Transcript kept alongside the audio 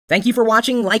Thank you for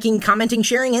watching, liking, commenting,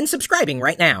 sharing, and subscribing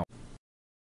right now.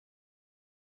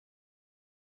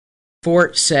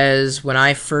 Fort says, when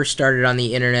I first started on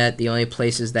the internet, the only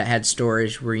places that had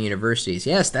storage were universities.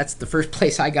 Yes, that's the first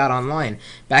place I got online,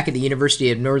 back at the University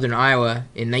of Northern Iowa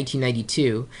in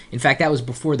 1992. In fact, that was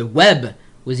before the web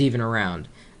was even around.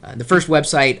 The first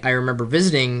website I remember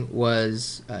visiting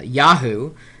was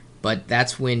Yahoo, but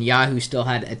that's when Yahoo still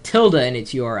had a tilde in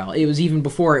its URL. It was even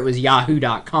before it was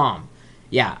yahoo.com.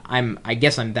 Yeah, I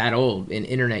guess I'm that old in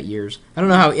internet years. I don't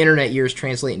know how internet years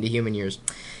translate into human years.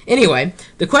 Anyway,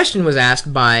 the question was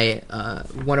asked by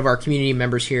one of our community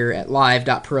members here at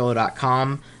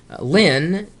live.pirillo.com.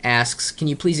 Lynn asks, can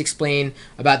you please explain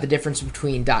about the difference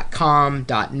between .com,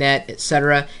 .net,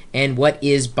 etc., and what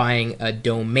is buying a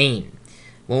domain?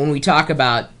 Well, when we talk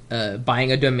about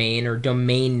buying a domain or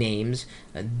domain names,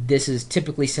 this is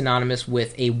typically synonymous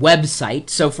with a website.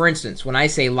 So, for instance, when I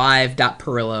say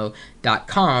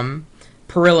live.pirillo.com,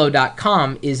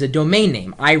 Pirillo.com is a domain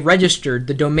name. I registered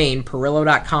the domain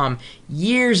Pirillo.com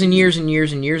years and years and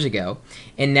years and years ago,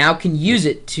 and now can use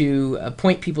it to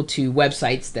point people to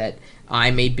websites that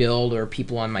I may build, or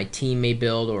people on my team may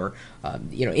build, or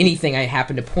anything I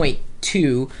happen to point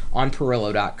to on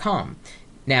Pirillo.com.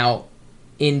 Now,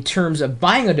 in terms of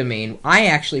buying a domain, I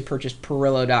actually purchased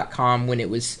Pirillo.com when it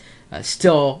was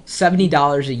still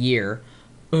 $70 a year.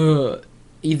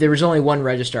 There was only one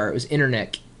registrar. It was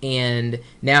Internet. And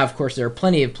now, of course, there are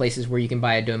plenty of places where you can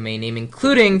buy a domain name,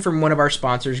 including from one of our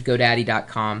sponsors,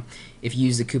 GoDaddy.com. If you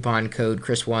use the coupon code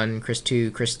Chris1, Chris2,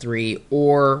 Chris3,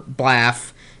 or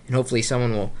BLAF, and hopefully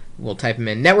someone will type them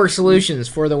in. Network Solutions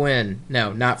for the win.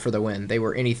 No, not for the win. They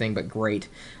were anything but great.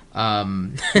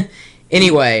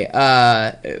 Anyway,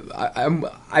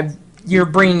 you're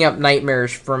bringing up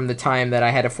nightmares from the time that I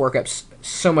had to fork up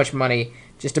so much money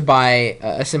just to buy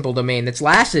a simple domain that's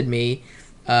lasted me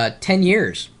 10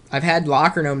 years. I've had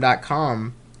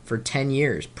lockergnome.com for 10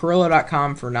 years.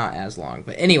 Pirillo.com for not as long.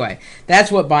 But anyway,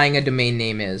 that's what buying a domain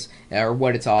name is, or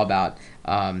what it's all about.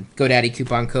 GoDaddy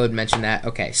coupon code, mention that.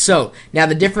 Okay, so now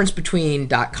the difference between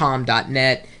 .com,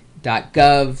 .net,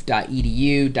 .gov,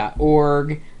 .edu,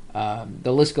 .org,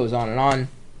 the list goes on and on.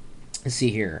 Let's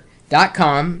see here.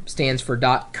 .com stands for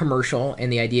 .commercial,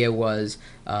 and the idea was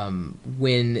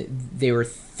when they were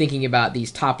thinking about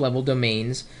these top-level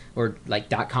domains, or like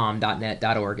 .com, .net,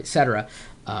 .org, etc.,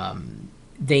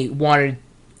 they wanted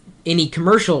any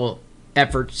commercial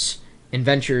efforts and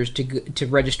ventures to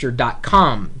register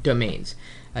 .com domains.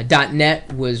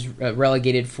 .net was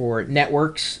relegated for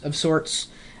networks of sorts.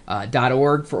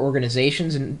 .org for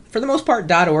organizations, and for the most part,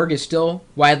 .org is still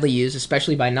widely used,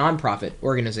 especially by nonprofit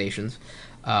organizations.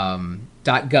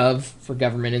 .gov for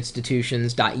government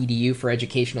institutions, .edu for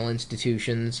educational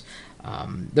institutions.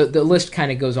 The list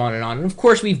kind of goes on. And of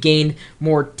course, we've gained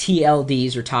more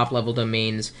TLDs, or top-level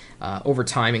domains, over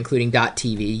time, including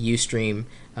 .tv, Ustream,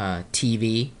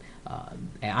 TV.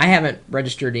 I haven't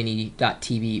registered any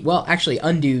 .tv. Well, actually,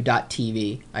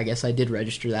 undo.tv. I guess I did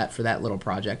register that for that little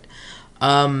project.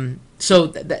 So,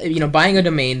 buying a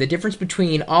domain, the difference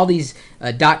between all these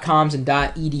 .coms and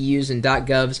 .edus and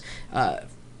 .govs,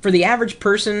 for the average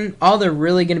person, all they're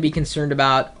really going to be concerned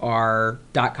about are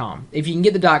 .com. If you can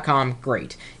get the .com,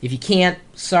 great. If you can't,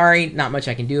 sorry, not much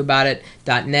I can do about it.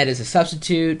 .net is a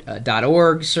substitute.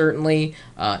 .org certainly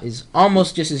is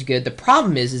almost just as good. The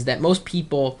problem is that most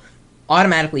people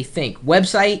automatically think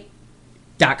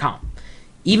website.com.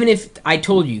 Even if I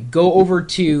told you, go over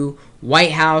to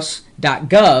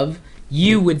whitehouse.gov,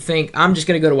 you would think, I'm just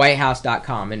going to go to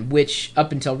whitehouse.com, and which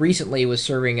up until recently was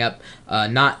serving up a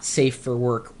not safe for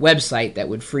work website that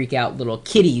would freak out little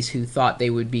kiddies who thought they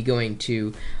would be going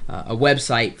to a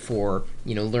website for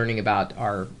learning about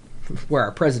where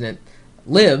our president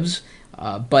lives,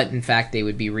 but in fact they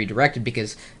would be redirected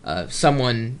because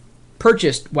someone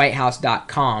purchased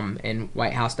whitehouse.com, and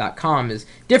whitehouse.com is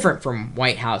different from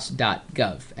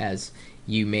whitehouse.gov, as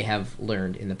you may have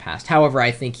learned in the past. However,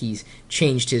 I think he's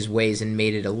changed his ways and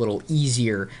made it a little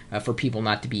easier for people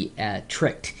not to be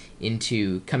tricked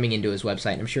into coming into his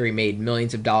website. And I'm sure he made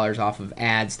millions of dollars off of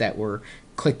ads that were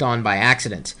clicked on by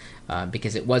accident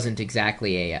because it wasn't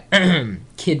exactly a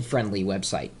kid-friendly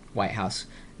website,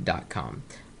 whitehouse.com.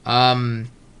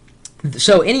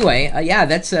 So anyway, yeah,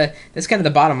 that's kind of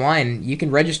the bottom line. You can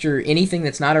register anything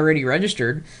that's not already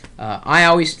registered. I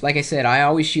always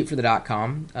shoot for the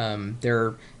 .com. There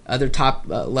are other top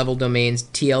level domains.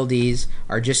 TLDs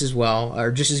are just as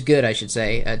good, I should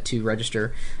say, to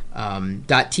register.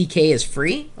 .tk is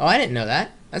free. Oh, I didn't know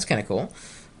that. That's kind of cool.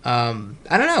 I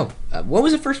don't know. What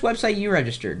was the first website you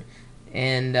registered,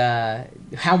 and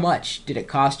how much did it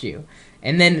cost you?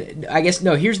 And then I guess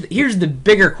no. Here's the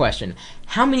bigger question: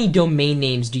 how many domain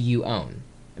names do you own?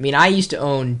 I mean, I used to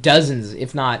own dozens,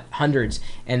 if not hundreds,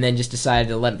 and then just decided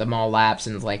to let them all lapse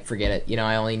and like forget it.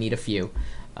 I only need a few.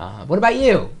 What about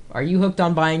you? Are you hooked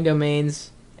on buying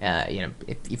domains?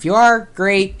 If you are,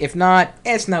 great. If not,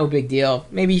 it's no big deal.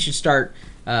 Maybe you should start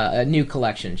a new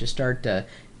collection. Just start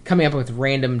coming up with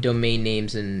random domain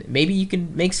names, and maybe you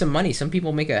can make some money. Some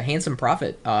people make a handsome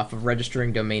profit off of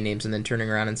registering domain names and then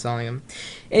turning around and selling them.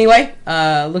 Anyway,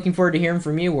 looking forward to hearing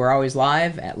from you. We're always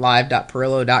live at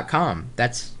live.pirillo.com.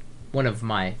 That's one of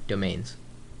my domains.